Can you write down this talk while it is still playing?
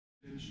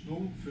Challenge?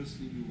 No.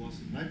 Firstly, he was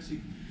in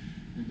Leipzig,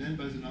 and then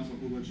by the NASA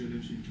Ober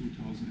Challenge in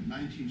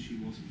 2019, she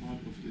was part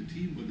of the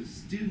team, but is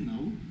still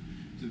now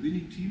the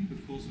winning team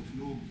because of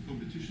no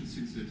competition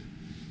since that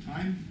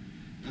time.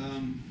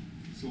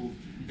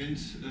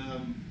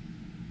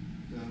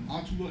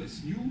 Arthur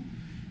is new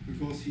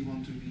because he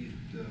wants to be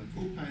the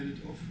co-pilot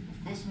of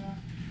Cosma.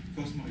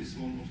 Cosma is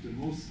one of the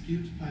most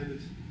skilled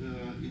pilots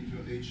in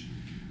her age,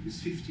 with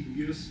 15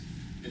 years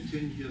and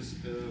 10 years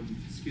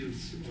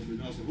skills on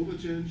the NASA Ober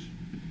Challenge.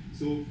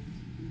 So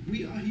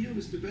we are here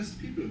with the best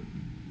people,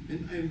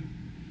 and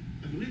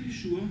I'm really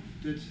sure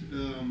that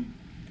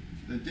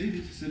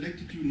David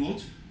selected you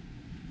not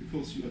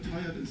because you are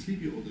tired and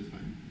sleepy all the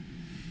time,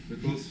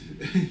 because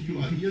you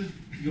are here,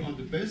 you are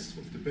the best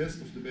of the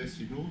best of the best,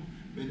 you know,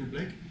 Men in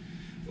Black.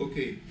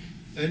 Okay,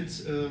 and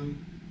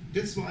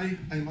that's why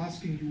I'm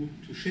asking you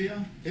to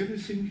share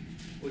everything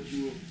what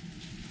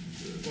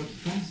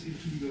comes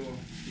into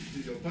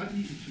your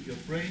body, into your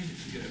brain,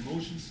 into your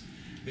emotions,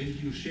 and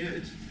you share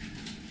it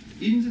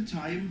in the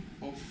time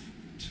of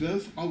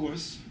 12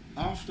 hours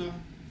after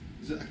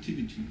the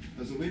activity.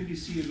 So when we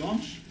see a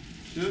launch,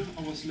 12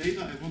 hours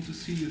later, I want to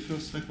see the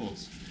first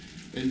reports,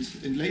 and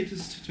in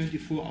latest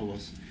 24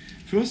 hours.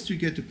 First, you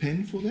get a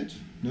pen for that.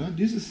 No?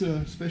 This is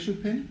a special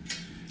pen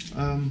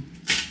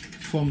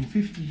from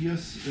 50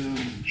 years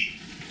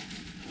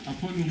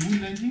Apollo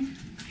moon landing.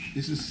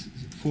 This is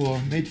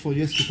made for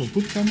Jeske von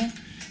Puttkammer.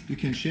 You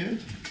can share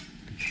it.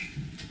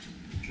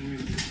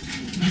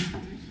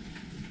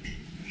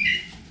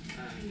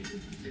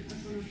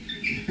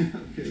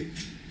 Okay.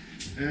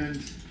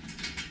 And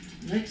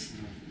next,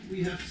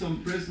 we have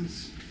some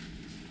presents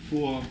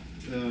for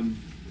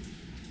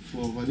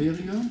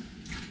Valeria.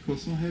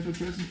 Cosma have a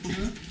present for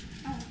her,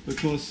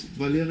 because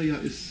Valeria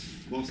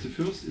was the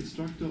first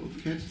instructor of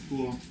CAD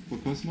for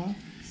Cosma.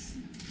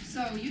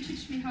 So you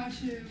teach me how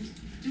to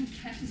do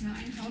CAD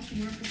design, how to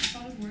work with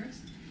SolidWorks.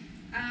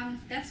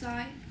 That's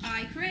why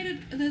I created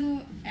a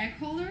little egg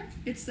holder.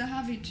 It's the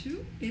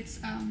HW2. It's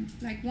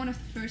like one of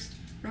the first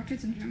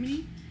rockets in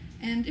Germany.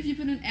 And if you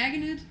put an egg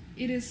in it,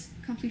 it is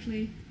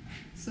completely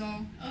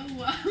so. Oh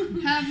wow!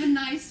 Have a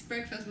nice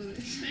breakfast with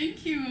it.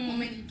 Thank you.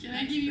 Can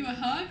I give you a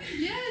hug?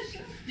 Yeah,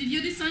 sure. Did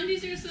you design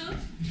these yourself?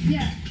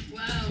 Yeah.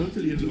 Wow.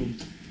 Totally alone.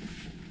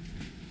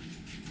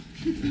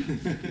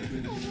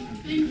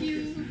 Thank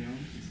you.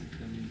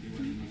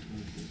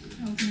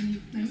 How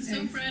many I'm nice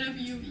so eggs. proud of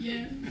you.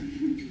 Yeah.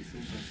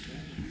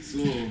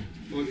 So,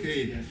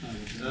 okay.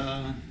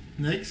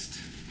 Next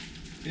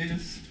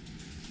is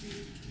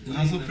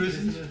another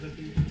present.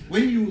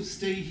 When you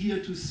stay here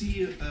to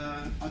see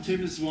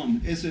Artemis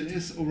 1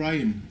 SLS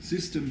Orion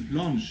system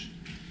launch,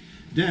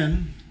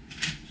 then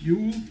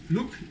you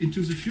look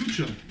into the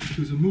future,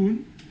 to the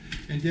moon,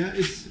 and there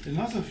is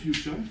another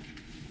future.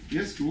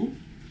 Yes, du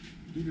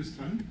bist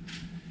dran.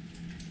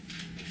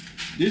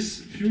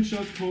 This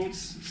future called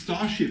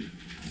Starship.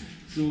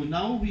 So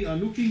now we are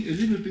looking a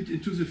little bit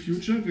into the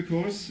future,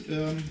 because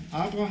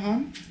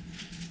Abraham,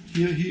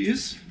 here he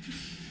is,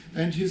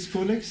 and his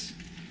colleagues,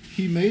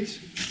 he made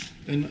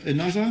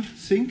another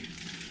thing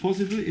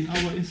possible in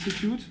our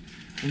institute.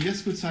 Und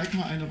Jesko, zeig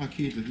mal eine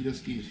Rakete, wie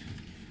das geht.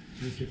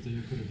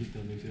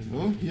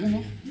 Oh, hier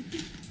noch?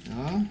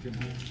 Ja.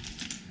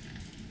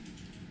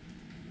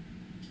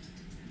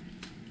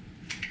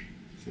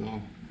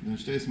 So, dann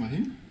stell es mal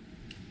hin.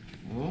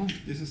 Oh,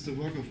 this is the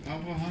work of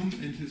Abraham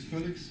and his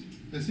colleagues.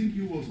 I think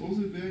you was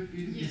also there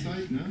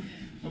inside, ne?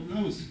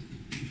 Applaus.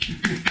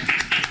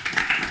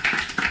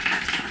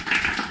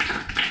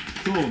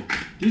 So,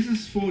 this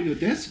is for your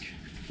desk,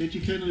 that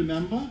you can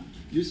remember.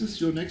 This is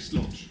your next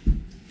launch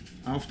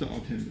after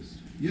Artemis.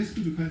 Yes,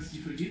 du kannst die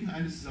für jeden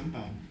eines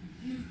zusammenbauen.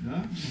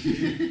 Ja?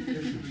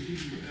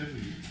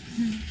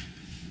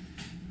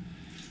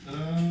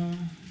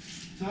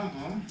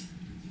 Sarah,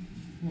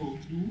 oh,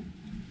 du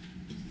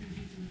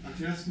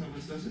erklärst mal,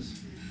 was das ist.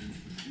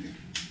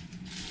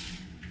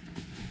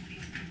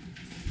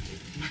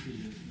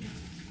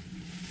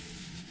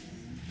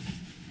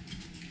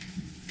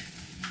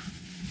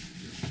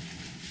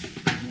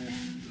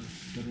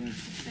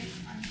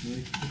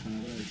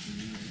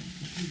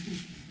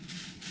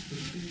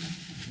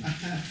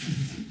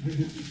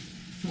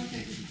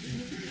 Okay.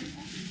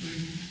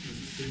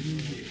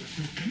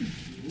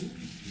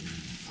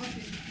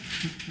 Okay.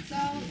 So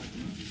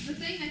the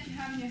thing that you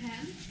have in your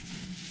hand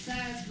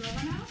says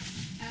Romanov,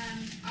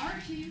 and our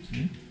team's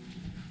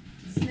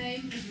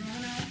name is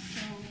Romanov.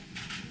 So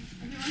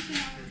everyone can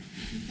have it.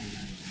 You can send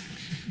that.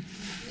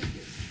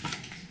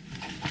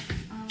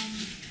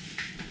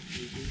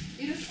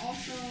 It is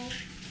also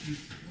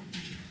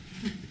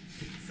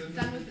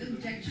done with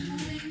injection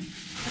molding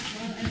as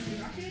well as the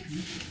rockets.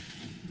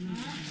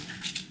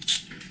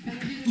 And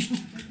we did it.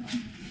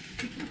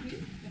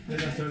 You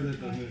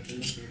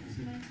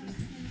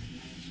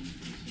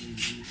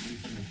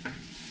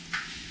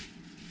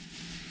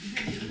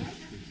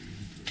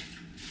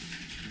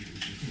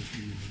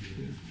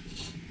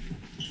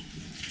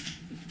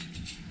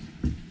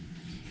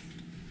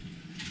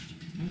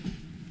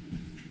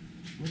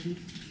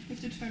have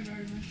to turn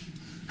very much.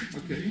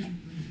 Okay,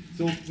 so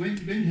So when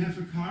you have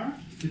a car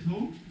at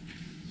home,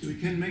 so you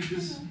can make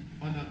this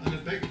on the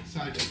back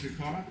side of the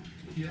car.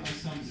 Here are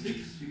some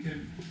sticks. You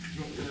can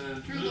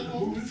drill the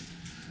hole,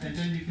 and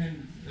then you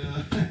can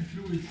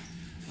glue it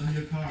on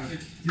your car.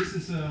 This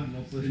is a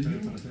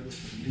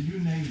new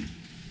name.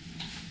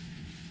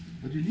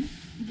 What do you need?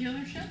 The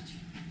other shirt?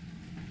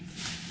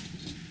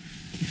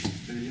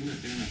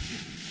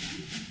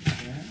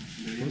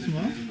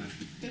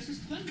 Das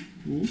ist drin.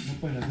 No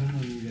pueden hacerlo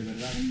ni de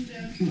verdad. In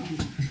der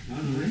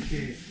No es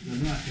que la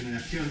nueva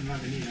generación va a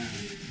venir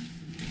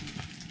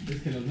a...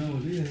 Es que los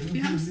nuevos líderes, ¿no?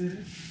 Wir Son haben's-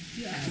 líderes.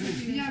 Ja,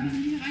 wir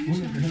haben hier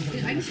Uno que no reingeschaut.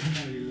 sabe Eigentlich,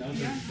 y la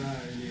otra ja. que está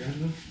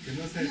llegando. Que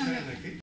no Ja, sabe ja. a qué.